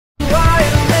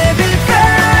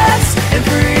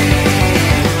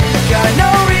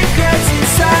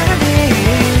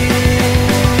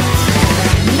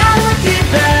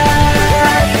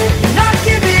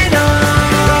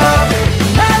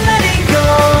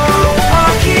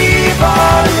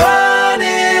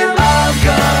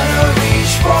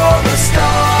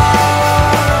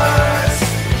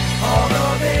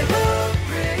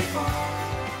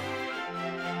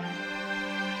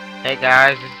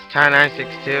guys, this is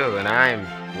Ty962 and I'm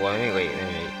well wait.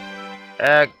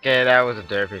 Okay, that was a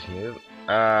derpish move.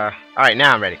 Alright,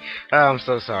 now I'm ready. I'm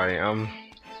so sorry.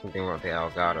 Something wrong with the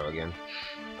Elgato again.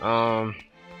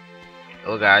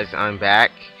 Hello guys, I'm back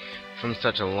from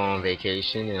such a long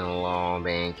vacation and a long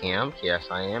band camp. Yes,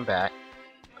 I am back.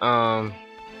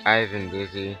 I've been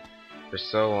busy for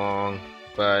so long,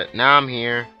 but now I'm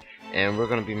here and we're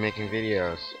gonna be making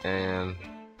videos, and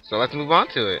so let's move on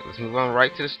to it. Let's move on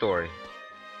right to the story.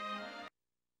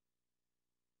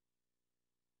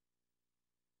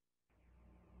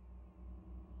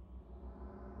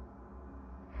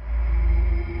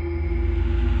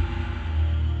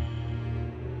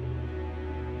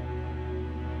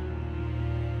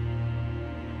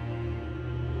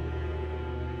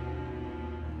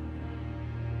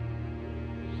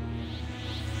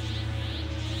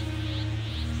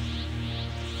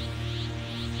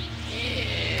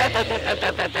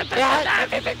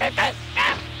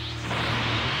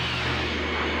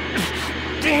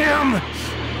 Damn!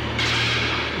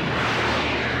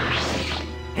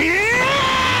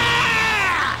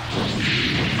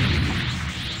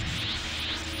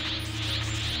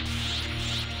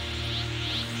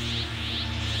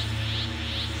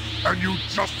 And you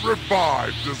just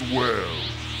revived as well.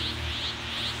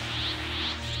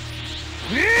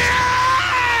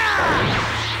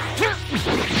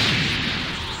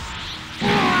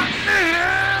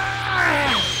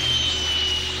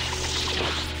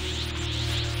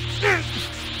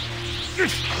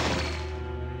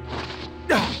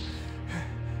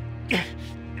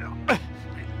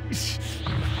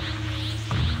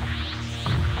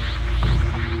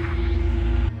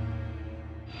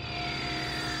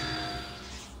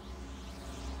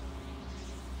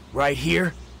 Right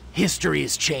here, history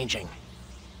is changing.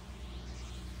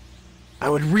 I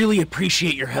would really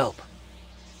appreciate your help.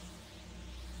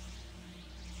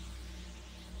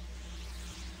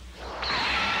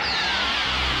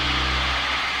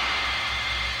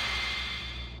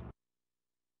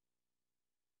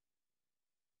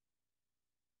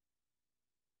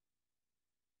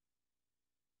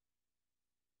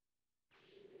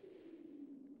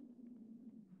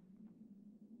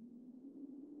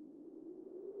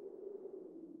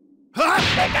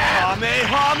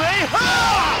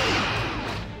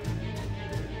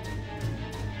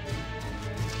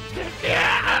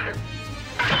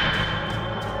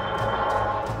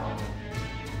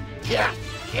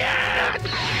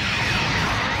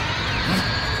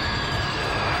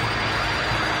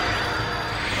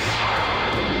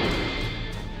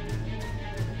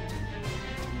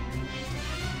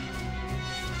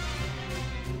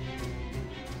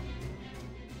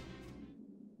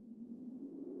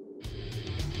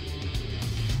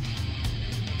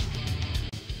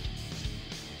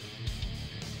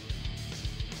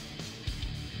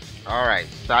 Alright,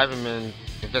 Cyberman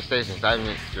infestation,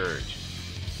 Cyberman scourge.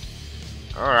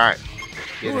 Alright.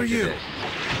 Who are you?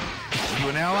 You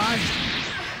an ally?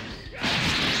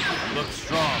 Look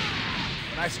strong.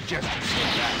 And I suggest you sit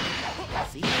back.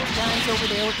 See those guys over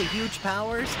there with the huge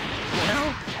powers?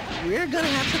 Well, we're gonna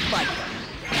have to fight them.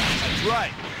 That's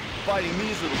right. Fighting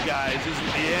these little guys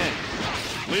isn't the end.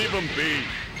 Leave them be.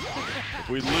 If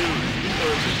we lose, the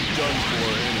Earth is done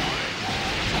for anyway.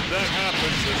 If that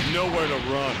happens, there's nowhere to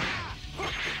run.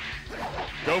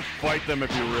 Go fight them if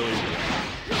you really want.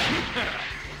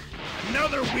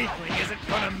 Another weakling isn't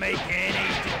gonna make any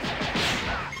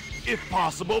difference. If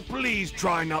possible, please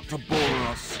try not to bore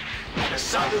us. The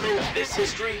Cybermen of this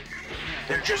history,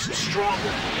 they're just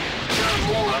stronger. There are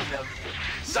more of them.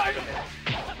 Cybermen.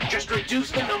 Just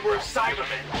reduce the number of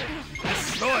Cybermen.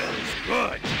 This soil is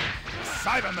good. The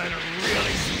Cybermen are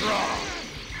really strong.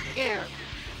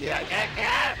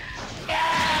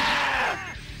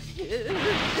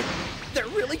 They're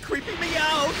really creeping me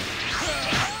out.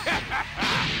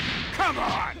 Come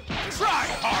on, try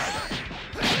harder.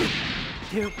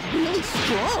 They're really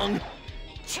strong.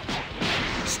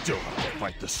 Still have to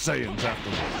fight the Saiyans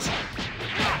afterwards.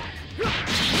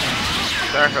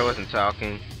 Sorry if I wasn't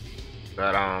talking,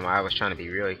 but I was trying to be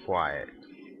really quiet.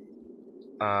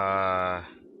 I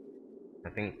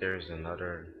think there's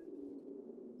another.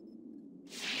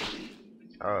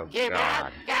 Oh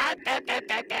god.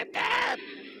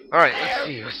 Alright, let's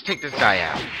see. Let's take this guy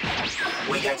out.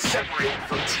 We got separated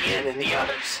from Tien and the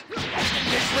others. At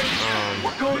this rate,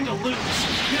 we're going to lose.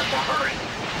 We have to hurry.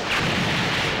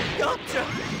 Gotcha.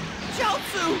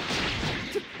 Jiaozu.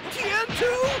 Tien2.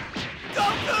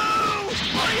 Goku.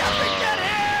 Hurry up and get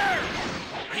here.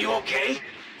 Are you okay?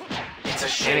 It's a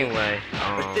shame. Anyway,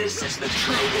 but this is the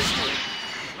true history.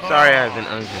 sorry I've been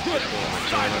unconsistent with my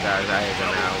channel, guys. I have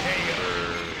been out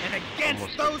for And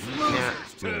against almost those a week now.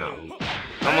 losers, too. No.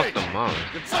 almost a month.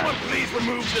 Could someone please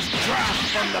remove this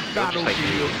trash from the Looks like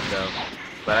battlefield? years ago.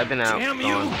 But I've been out Damn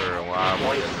you. gone for a while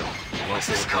because of multiple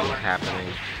things color?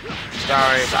 happening.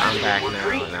 Sorry, but I'm back We're now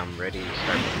green. and I'm ready to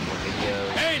start making more videos.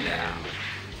 Hey now!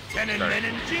 Tenon men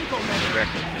and Jinko men.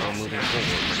 Progressing, moving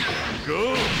forward.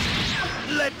 Good.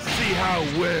 Let's see how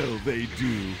well they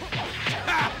do.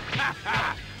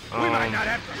 We might not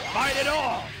have to fight at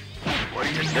all. What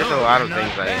do you know? There's a lot of Not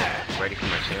things bad. I am ready for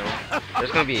my channel.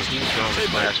 There's gonna be a huge amount of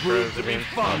It might Smash prove Bros. to be events.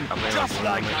 fun, I plan on just doing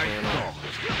like on my I channel.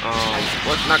 thought.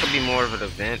 Well, it's not gonna be more of an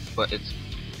event, but it's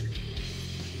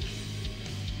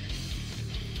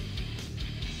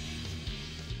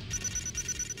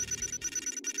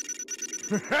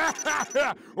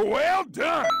Well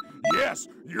done! Yes,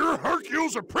 you're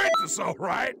Hercule's apprentice, all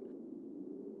right.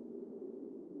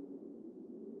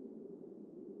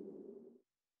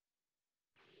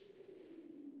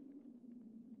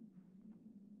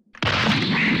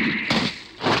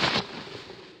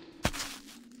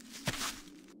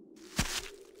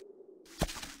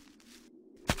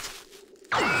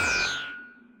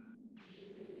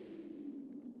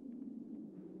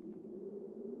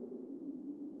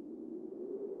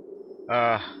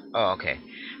 oh, okay.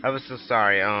 I was so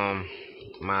sorry.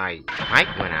 My mic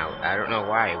went out. I don't know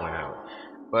why it went out.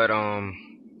 But,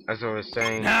 as I was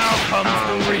saying, Now comes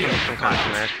the real some kind of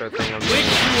Smash Bros. Thing I'm doing. Which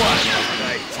one should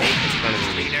I take It's to gonna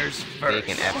the be leaders big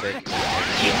and first? epic.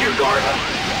 Keep your guard up.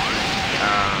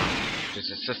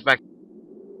 Just a suspect.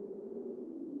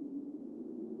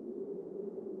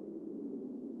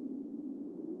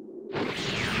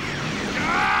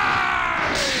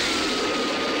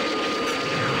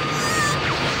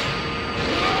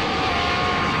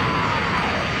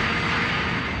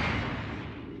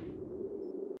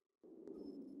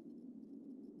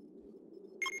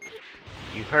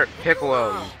 You hurt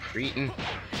Piccolo, you cretin.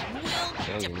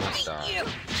 Yeah, you must die.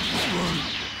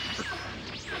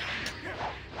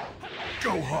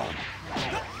 Go home.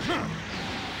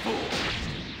 Fool.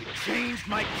 You changed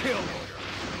my kill order.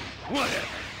 Whatever.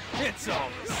 It's all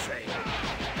the same.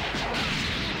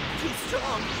 Too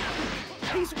strong.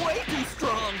 He's way too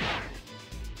strong.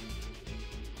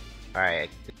 Alright.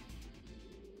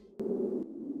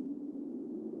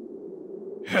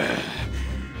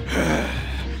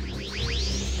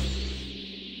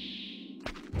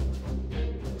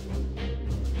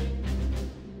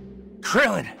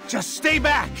 Krillin, just stay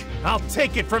back. I'll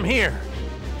take it from here.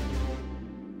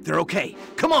 They're okay.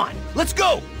 Come on, let's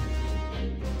go.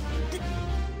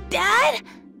 Dad?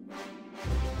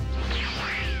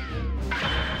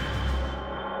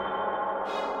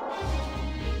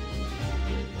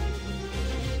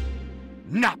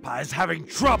 Nappa is having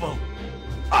trouble.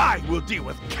 I will deal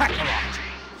with Kakarot.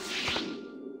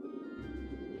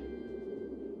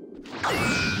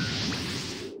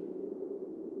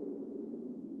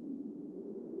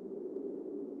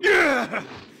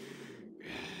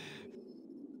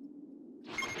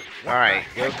 Alright,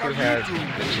 What the Goku heck are has you doing,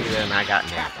 Vegeta and I got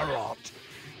Nappa. Kakarot?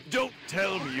 Don't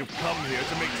tell me you've come here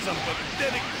to make some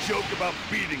pathetic joke about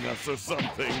beating us or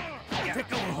something.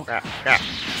 Piccolo, Crap, crap.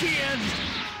 Tien,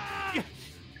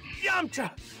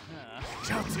 Yamcha,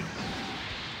 Chaozu,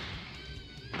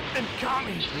 and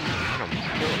Kami.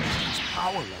 His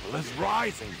power level is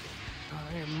rising.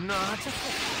 I am not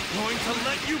going to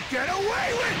let you get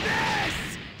away with this!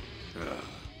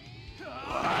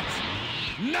 What?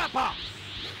 Nappa!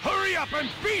 Hurry up and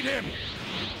beat him!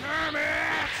 Damn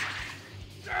it!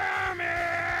 Damn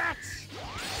it!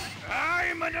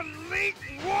 I'm an elite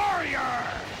warrior!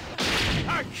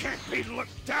 I can't be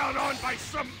looked down on by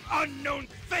some unknown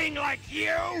thing like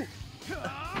you!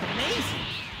 Amazing.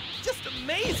 Just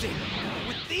amazing.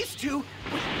 With these two,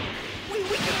 we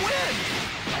can win.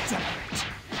 Damn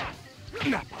it!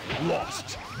 Nappa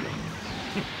lost.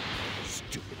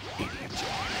 Stupid idiot.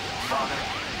 Father.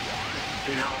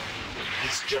 No.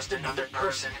 He's just another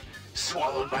person,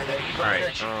 swallowed by that evil Alright,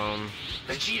 energy.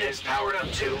 Vegeta is powered up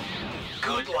too.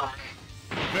 Good luck.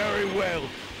 Very well.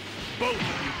 Both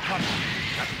of you come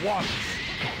at once.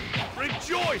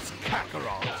 Rejoice,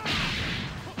 Kakarot!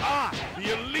 I,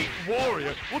 the elite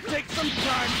warrior, will take some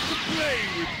time to play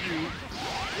with you.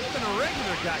 Even a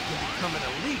regular guy can become an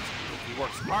elite if he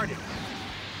works hard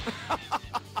enough.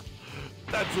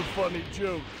 That's a funny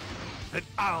joke. Then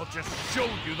I'll just show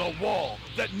you the wall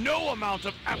that no amount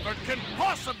of effort can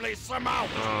possibly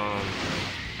surmount.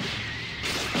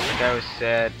 Like I was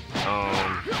said,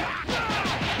 I'm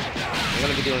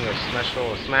gonna be doing a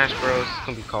special Smash Bros. It's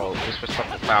gonna be called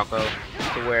Disrespectful Falco,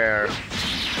 to where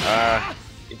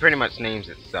it pretty much names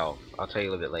itself. I'll tell you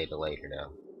a little bit later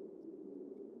though.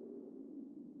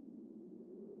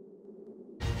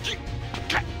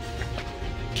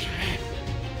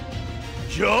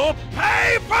 You'll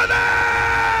pay for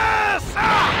this!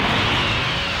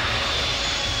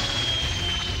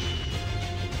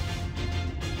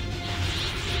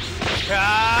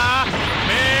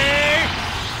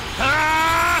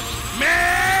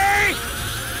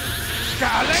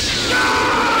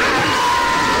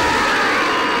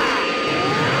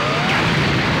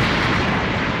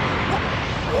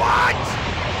 What?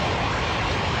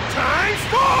 Times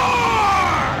 4!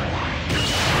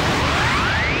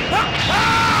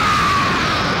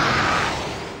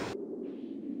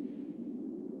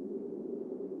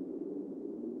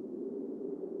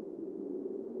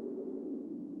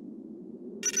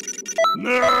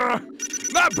 Nah,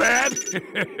 not bad.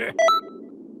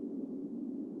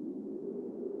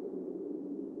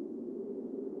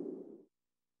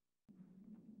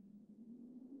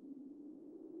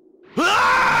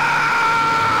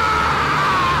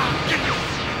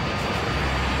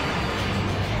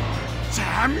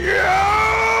 Damn you!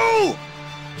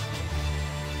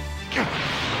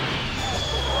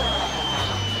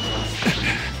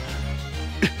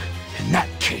 In that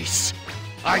case,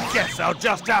 I guess I'll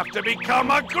just have to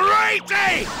become a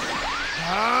greatie!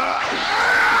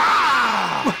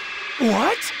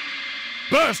 What?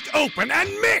 Burst open and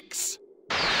mix!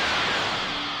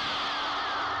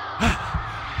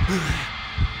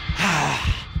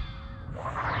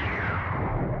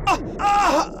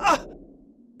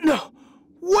 No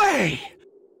way!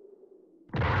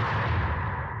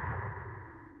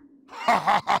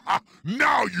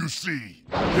 Now you see!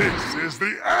 This is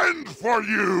the end for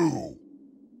you!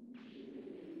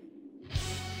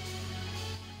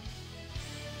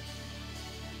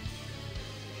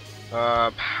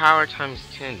 Power times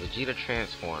 10, Vegeta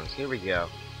transforms. Here we go.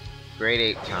 Grade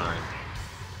 8 time.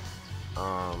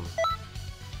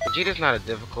 Vegeta's not a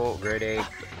difficult grade 8.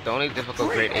 The only difficult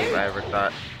grade 8 I ever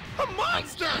thought. He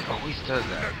always does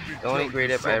that. The only grade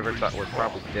 8 I ever thought was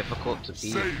probably difficult to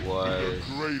beat was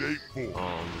I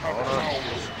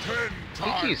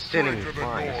think he's sitting and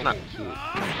flying. It's not cute.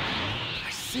 I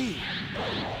see.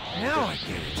 Now I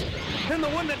get it. And the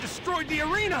one that destroyed the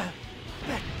arena.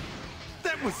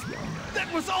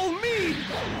 That was all me.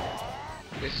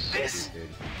 This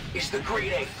is the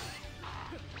Great Ape.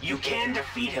 You can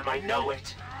defeat him, I know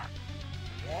it.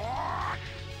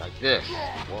 Like this.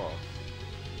 Whoa.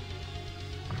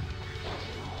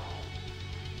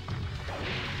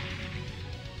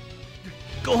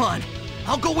 Go on.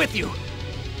 I'll go with you.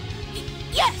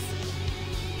 Yes!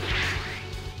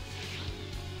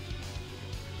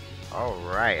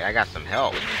 Alright, I got some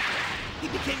help. He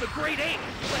became a great ape.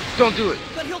 Don't do it!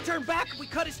 Then he'll turn back if we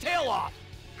cut his tail off.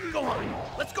 Go on.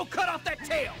 Let's go cut off that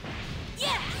tail.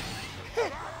 Yes!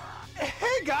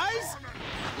 Hey guys!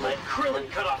 Let Krillin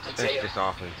cut off the Finish tail. this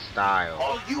off in style.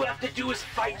 All you have to do is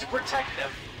fight to protect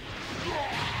them.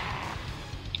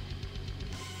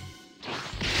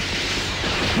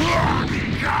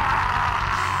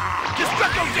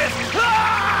 Destructo Disc!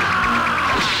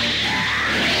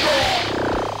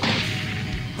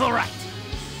 All right.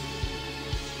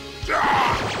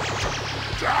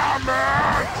 Damn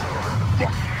it!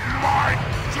 My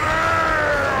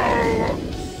tail!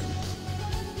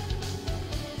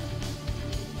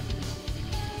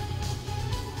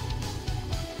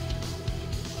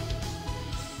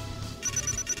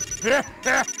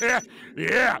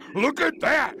 Yeah, look at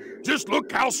that! Just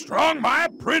look how strong my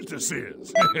apprentice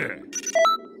is!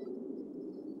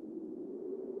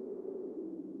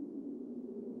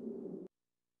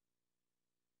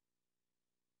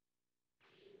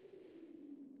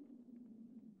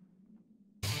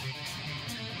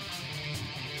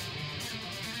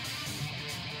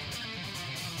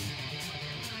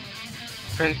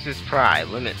 Princess Pride,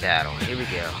 limit battle. Here we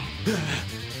go.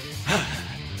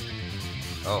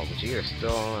 Oh, Vegeta's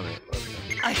still on it.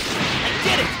 I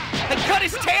did it! I cut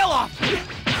his tail off!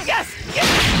 Yes! Yes!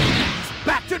 It's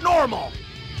back to normal!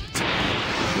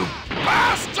 You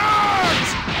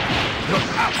bastards! You're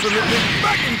absolutely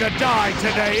begging to die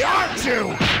today, aren't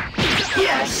you?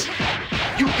 Yes!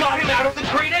 You got him out of the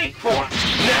Great Ape form!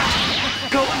 Now,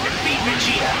 go and defeat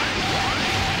Vegeta!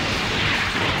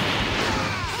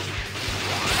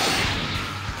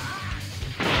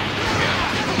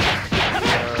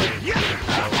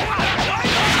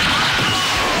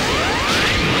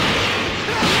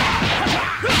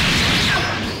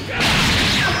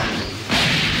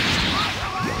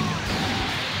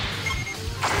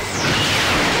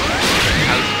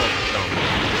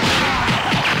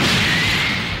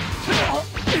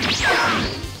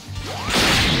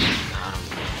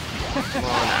 Come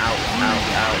on, out,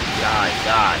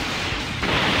 die.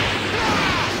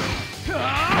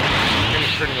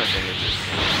 Finish pretty much anything.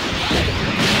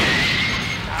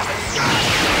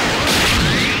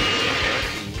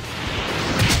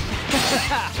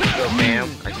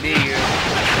 I see you.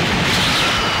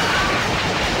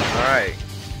 Alright,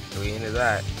 so we into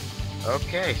that.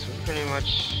 Okay, so we pretty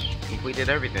much completed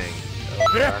everything.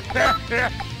 Yeah,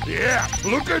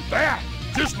 look at that!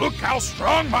 Just look how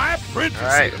strong my apprentice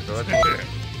Alright, is. so let's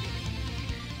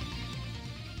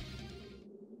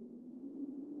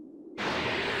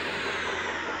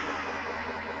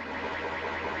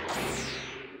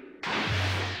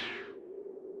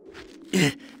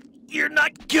You're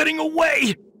not getting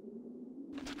away!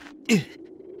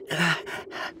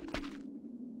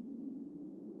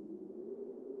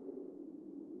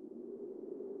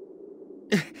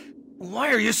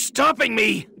 Why are you stopping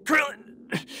me? Krillin,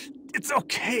 it's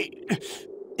okay.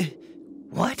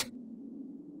 What?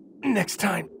 Next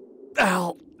time,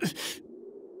 I'll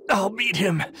beat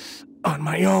him on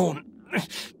my own.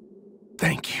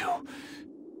 Thank you.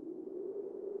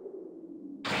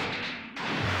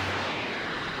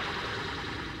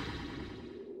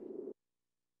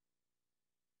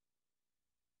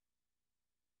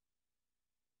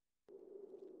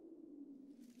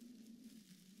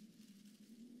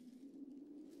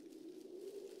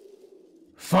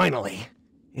 Finally,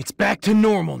 it's back to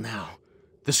normal now.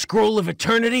 The Scroll of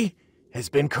Eternity has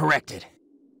been corrected.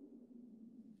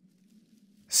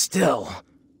 Still,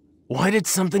 why did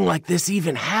something like this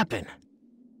even happen?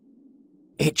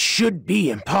 It should be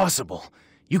impossible.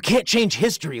 You can't change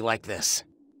history like this.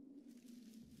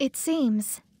 It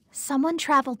seems someone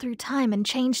traveled through time and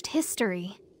changed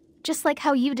history, just like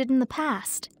how you did in the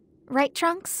past. Right,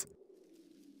 Trunks?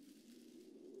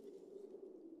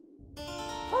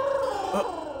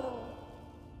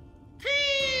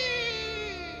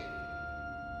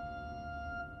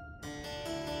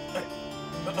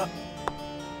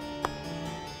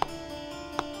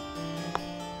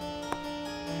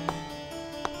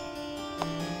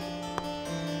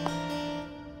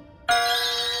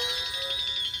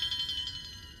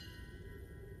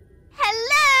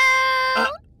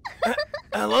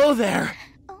 Hello there.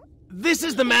 This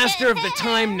is the Master of the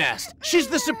Time Nest. She's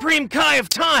the Supreme Kai of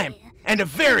Time, and a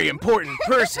very important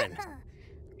person.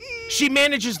 She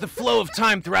manages the flow of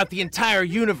time throughout the entire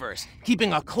universe,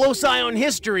 keeping a close eye on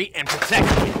history and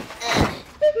protecting it.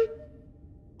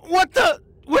 What are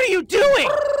you doing?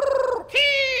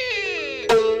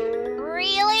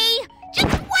 Really?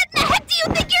 Just what in the heck do you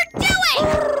think you're doing?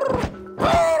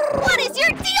 What is your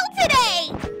deal today?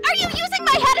 Are you using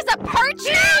my head as a perch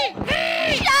now?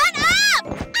 Shut up!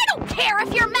 I don't care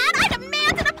if you're mad. I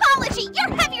demand an apology.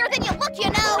 You're heavier than you look, you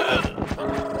know.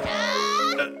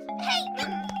 Hey,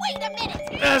 wait a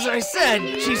minute. As I said,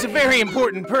 she's a very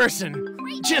important person.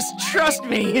 Just trust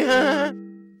me.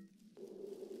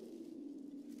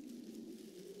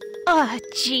 Oh,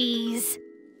 jeez.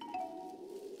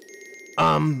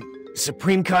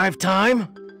 Supreme Kai of Time?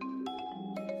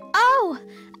 Oh,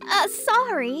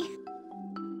 sorry.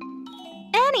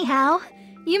 Anyhow,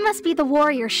 you must be the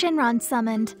warrior Shinron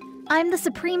summoned. I'm the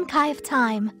Supreme Kai of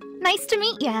Time. Nice to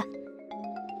meet ya.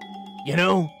 You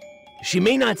know, she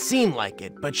may not seem like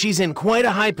it, but she's in quite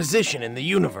a high position in the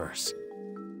universe.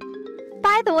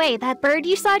 By the way, that bird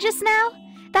you saw just now?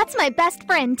 That's my best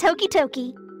friend, Toki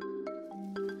Toki.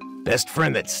 Best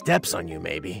friend that steps on you,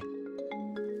 maybe.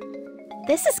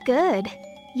 This is good.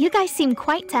 You guys seem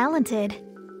quite talented.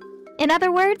 In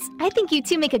other words, I think you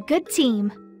two make a good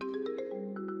team.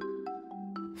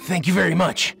 Thank you very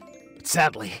much. But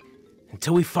sadly,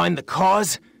 until we find the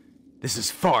cause, this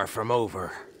is far from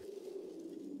over.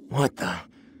 What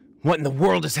in the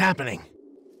world is happening?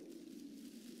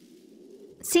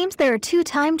 Seems there are two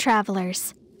time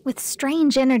travelers with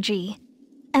strange energy,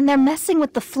 and they're messing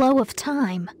with the flow of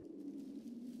time.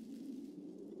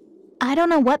 I don't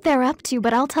know what they're up to,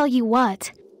 but I'll tell you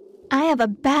what. I have a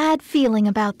bad feeling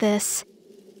about this.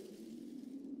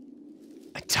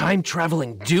 A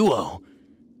time-traveling duo?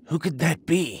 Who could that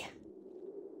be?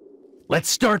 Let's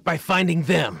start by finding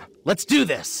them. Let's do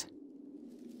this!